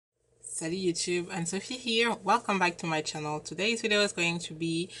Salut YouTube, and Sophie here. Welcome back to my channel. Today's video is going to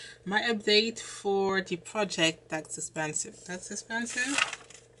be my update for the project That's Expensive. That's expensive?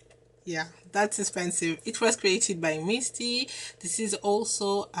 Yeah, that's expensive. It was created by Misty. This is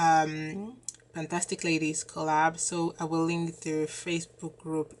also Fantastic Ladies collab, so I will link the Facebook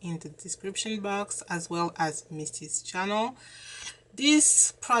group in the description box as well as Misty's channel.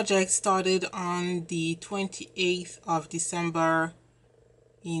 This project started on the 28th of December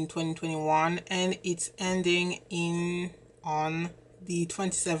in 2021 and it's ending on the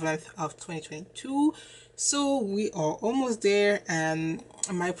 27th of 2022, so we are almost there and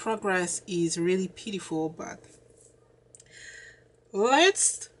my progress is really pitiful, but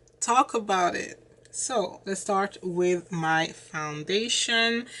let's talk about it. So let's start with my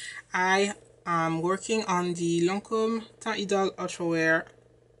foundation. I am working on the Lancôme Teint Idôle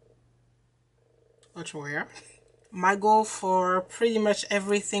Ultrawear. My goal for pretty much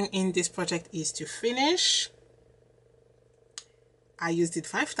everything in this project is to finish. I used it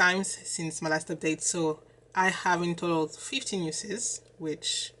 5 times since my last update, so I have in total 15 uses,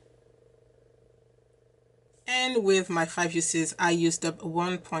 and with my 5 uses I used up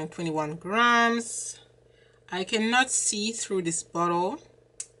 1.21 grams. I cannot see through this bottle,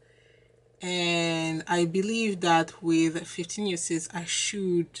 and I believe that with 15 uses I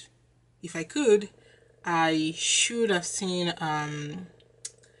should, if I could, I should have seen a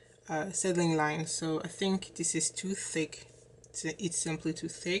settling line. So I think this is too thick. It's simply too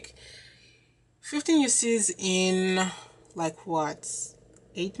thick. 15 uses in like what,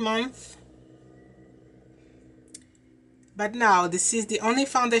 8 months? But now this is the only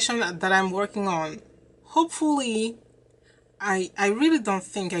foundation that I'm working on. Hopefully, I really don't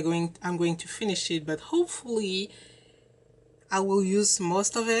think I'm going to finish it, but hopefully I will use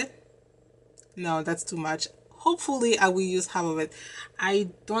most of it. No, that's too much. Hopefully I will use half of it. I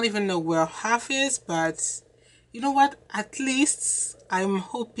don't even know where half is, but you know what, at least I'm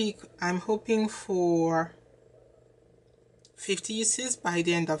hoping for 50 uses by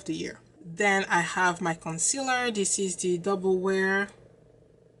the end of the year. Then I have my concealer. This is the Double Wear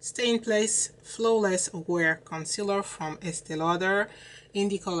Stay in Place Flawless Wear Concealer from Estée Lauder in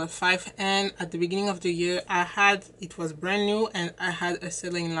the color 5. And at the beginning of the year it was brand new and I had a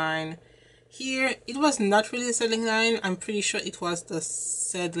settling line here. It was not really a settling line. I'm pretty sure it was the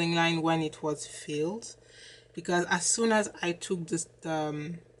settling line when it was filled, because as soon as I took this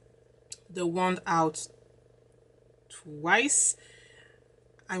the wand out twice,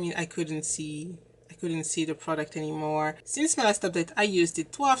 I mean, I couldn't see the product anymore. Since my last update I used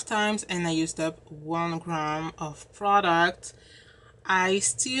it 12 times and I used up 1 gram of product. I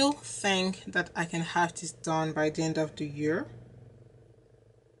still think that I can have this done by the end of the year.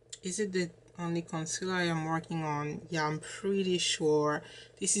 Is it the only concealer I am working on? Yeah, I'm pretty sure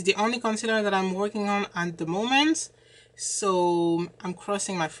this is the only concealer that I'm working on at the moment, so I'm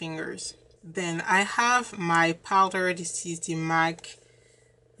crossing my fingers. Then I have my powder. This is the Mac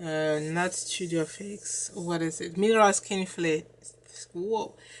not Studio Fix, what is it, Mineralized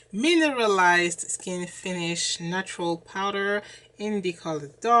Skin Finish Natural Powder in the color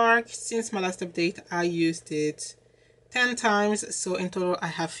dark. Since my last update I used it 10 times, so in total I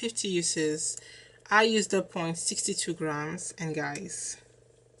have 50 uses. I used up 0.62 grams, and guys,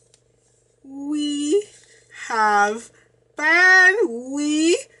 we have pan!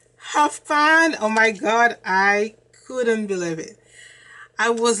 Oh my god, I couldn't believe it. I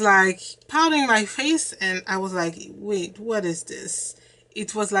was like powdering my face and I was like, wait, what is this?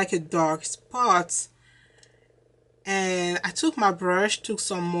 It was like a dark spot, and I took my brush, took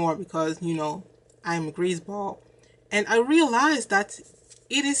some more because, you know, I'm a greaseball, and I realized that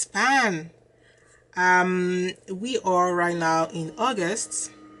it is pan. We are right now in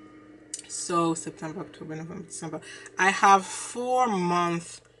August, so September, October, November, December. I have 4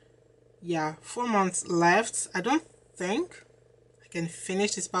 months, yeah, 4 months left. I don't think I can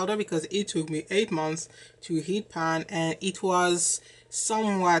finish this powder because it took me 8 months to heat pan and it was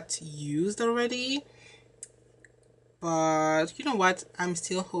somewhat used already, but you know what, I'm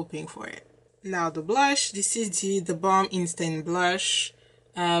still hoping for it. Now the blush, this is the Balm Instain blush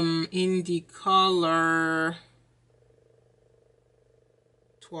in the color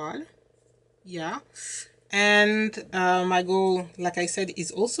Toile, yeah. And my goal, like I said, is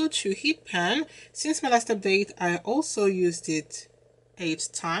also to heat pan. Since my last update I also used it 8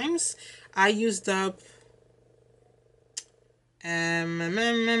 times. I used up I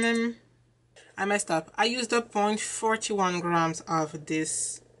messed up. I used up 0.41 grams of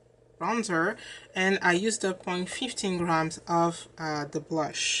this bronzer and I used up 0.15 grams of the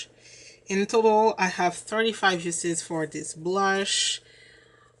blush. In total I have 35 uses for this blush.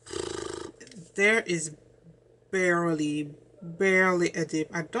 there is barely a dip.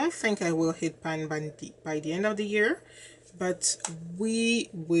 I don't think I will hit pan by the end of the year, but we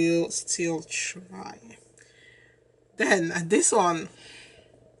will still try. Then this one,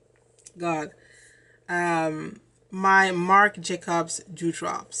 God, my Marc Jacobs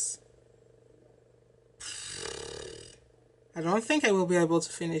Dewdrops. I don't think I will be able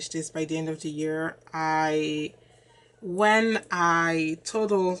to finish this by the end of the year. When I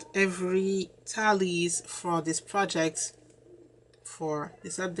totaled every tallies for this project, for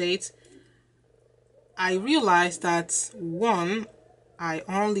this update, I realized that one, I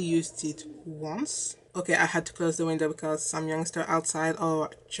only used it once. Okay, I had to close the window because some youngster outside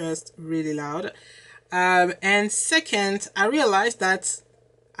are just really loud. And second, I realized that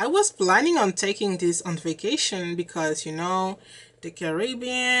I was planning on taking this on vacation because, you know, the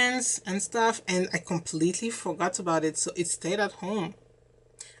Caribbeans and stuff, and I completely forgot about it, so it stayed at home.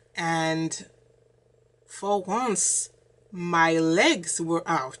 And for once, my legs were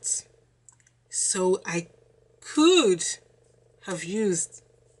out, so I could have used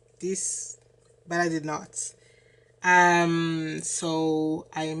this, but I did not. So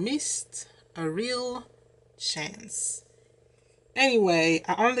I missed a real chance. Anyway,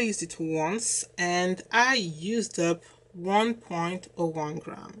 I only used it once and I used up 1.01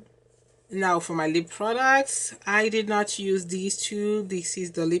 gram. Now for my lip products, I did not use these two. This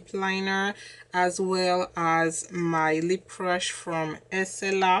is the lip liner as well as my lip brush from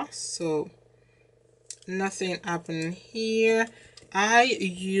Estée Lauder. So nothing happened here. I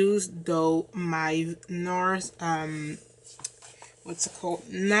used though my Nars what's it called,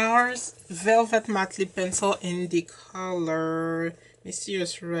 Nars Velvet Matte Lip Pencil in the color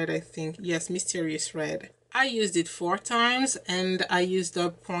Mysterious Red, I think. Yes, Mysterious Red. I used it 4 times and I used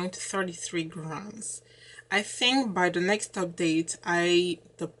up 0.33 grams. I think by the next update,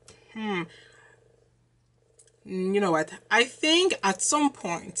 you know what? I think at some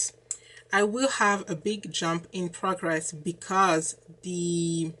point I will have a big jump in progress because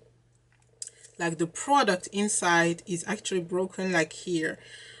the product inside is actually broken, like here.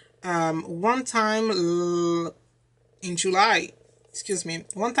 One time in July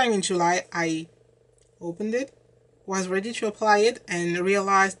I opened it, was ready to apply it, and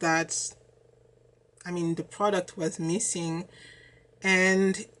realized that the product was missing,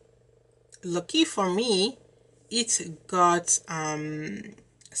 and lucky for me it got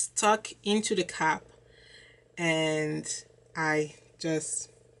stuck into the cap, and I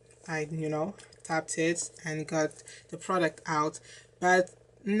tapped it and got the product out. But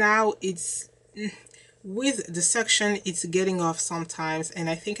now it's with the suction, it's getting off sometimes, and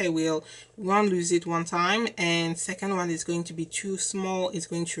I think I will lose it one time, and second one is going to be too small. It's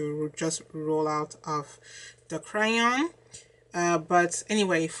going to just roll out of the crayon. But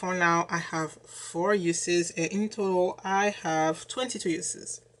anyway, for now I have 4 uses. In total I have 22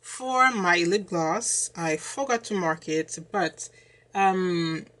 uses. For my lip gloss, I forgot to mark it, but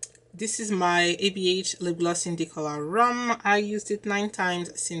this is my ABH lip gloss in the color Rum. I used it 9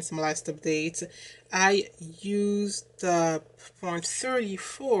 times since my last update. I used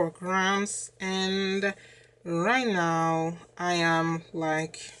 0.34 grams, and right now I am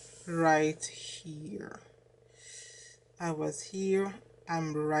like right here. I was here,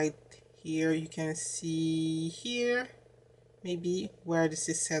 I'm right here. You can see here maybe where this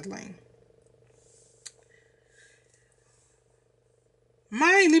is settling.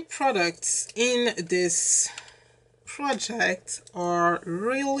 My lip products in this project are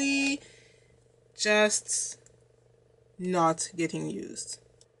really just not getting used,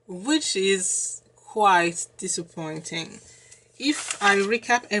 which is quite disappointing. If I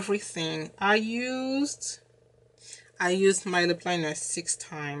recap everything, I used my lip liner 6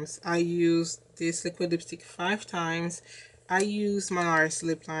 times. I used this liquid lipstick 5 times. I used my Nars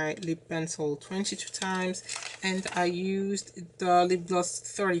lip pencil 22 times, and I used the lip gloss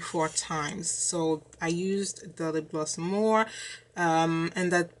 34 times. So I used the lip gloss more,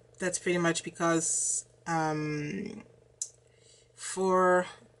 and that's pretty much because for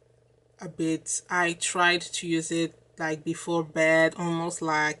a bit I tried to use it like before bed, almost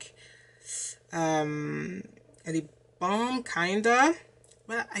like a lip balm kinda,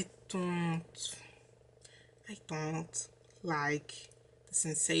 but I don't like the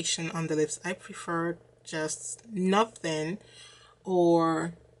sensation on the lips. I prefer just nothing,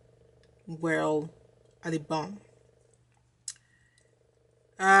 or well, a lip balm.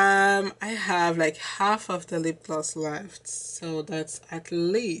 I have like half of the lip gloss left, so that's at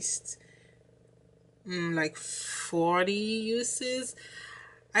least like 40 uses.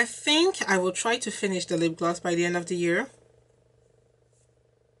 I think I will try to finish the lip gloss by the end of the year.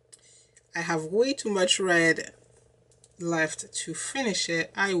 I have way too much red left to finish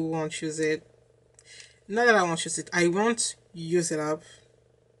it. I won't use it. Not that I won't use it, I won't use it up.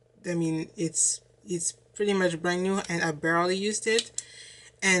 I mean, it's pretty much brand new and I barely used it.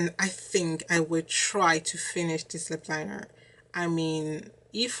 And I think I will try to finish this lip liner. I mean,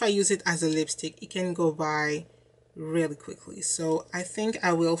 if I use it as a lipstick, it can go by really quickly. So I think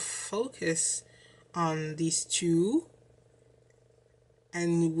I will focus on these two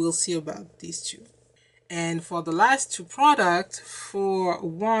and we'll see about these two. And for the last two products, for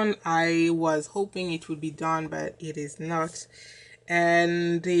one, I was hoping it would be done, but it is not.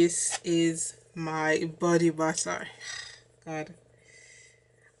 And this is my body butter. God.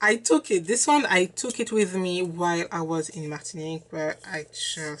 I took it. This one, I took it with me while I was in Martinique, but I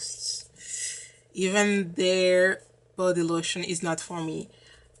just... Even their body lotion is not for me.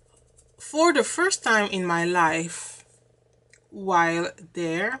 For the first time in my life, while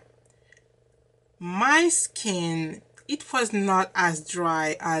there, my skin, it was not as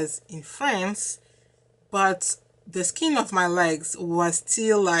dry as in France, but the skin of my legs was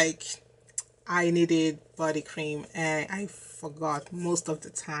still like I needed body cream, and I forgot most of the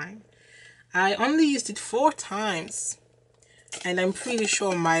time. I only used it 4 times, and I'm pretty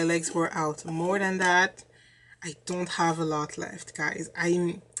sure my legs were out more than that. I don't have a lot left, guys.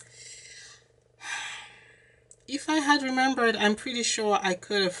 If I had remembered, I'm pretty sure I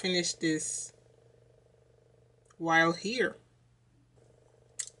could have finished this while here.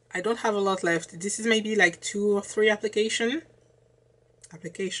 I don't have a lot left. This is maybe like 2 or 3 applications.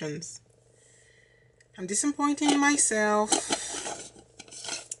 I'm disappointing myself.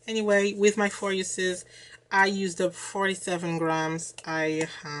 Anyway, with my 4 uses, I used up 47 grams. I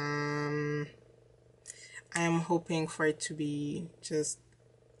am hoping for it to be just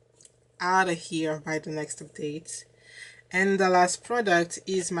out of here by the next update. And the last product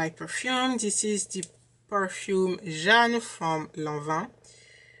is my perfume. This is the perfume Jeanne from Lanvin.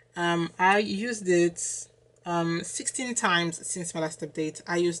 I used it 16 times since my last update.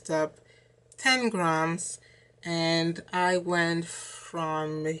 I used up 10 grams and I went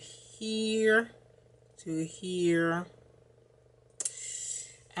from here to here.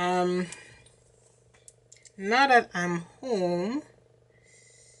 Now that I'm home,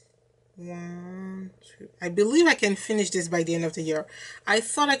 1, 2, I believe I can finish this by the end of the year. I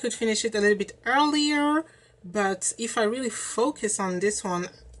thought I could finish it a little bit earlier, but if I really focus on this one,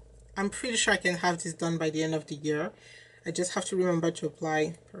 I'm pretty sure I can have this done by the end of the year. I just have to remember to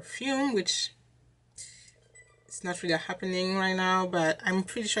apply perfume, which it's not really happening right now, but I'm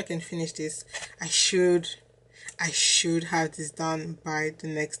pretty sure I can finish this. I should have this done by the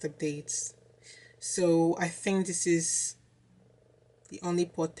next updates. So I think this is the only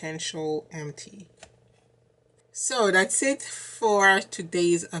potential empty. So that's it for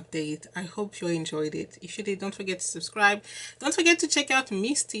today's update. I hope you enjoyed it. If you did, don't forget to subscribe. Don't forget to check out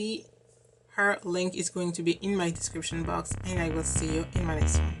Misty. Her link is going to be in my description box, and I will see you in my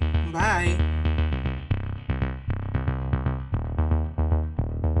next one. Bye.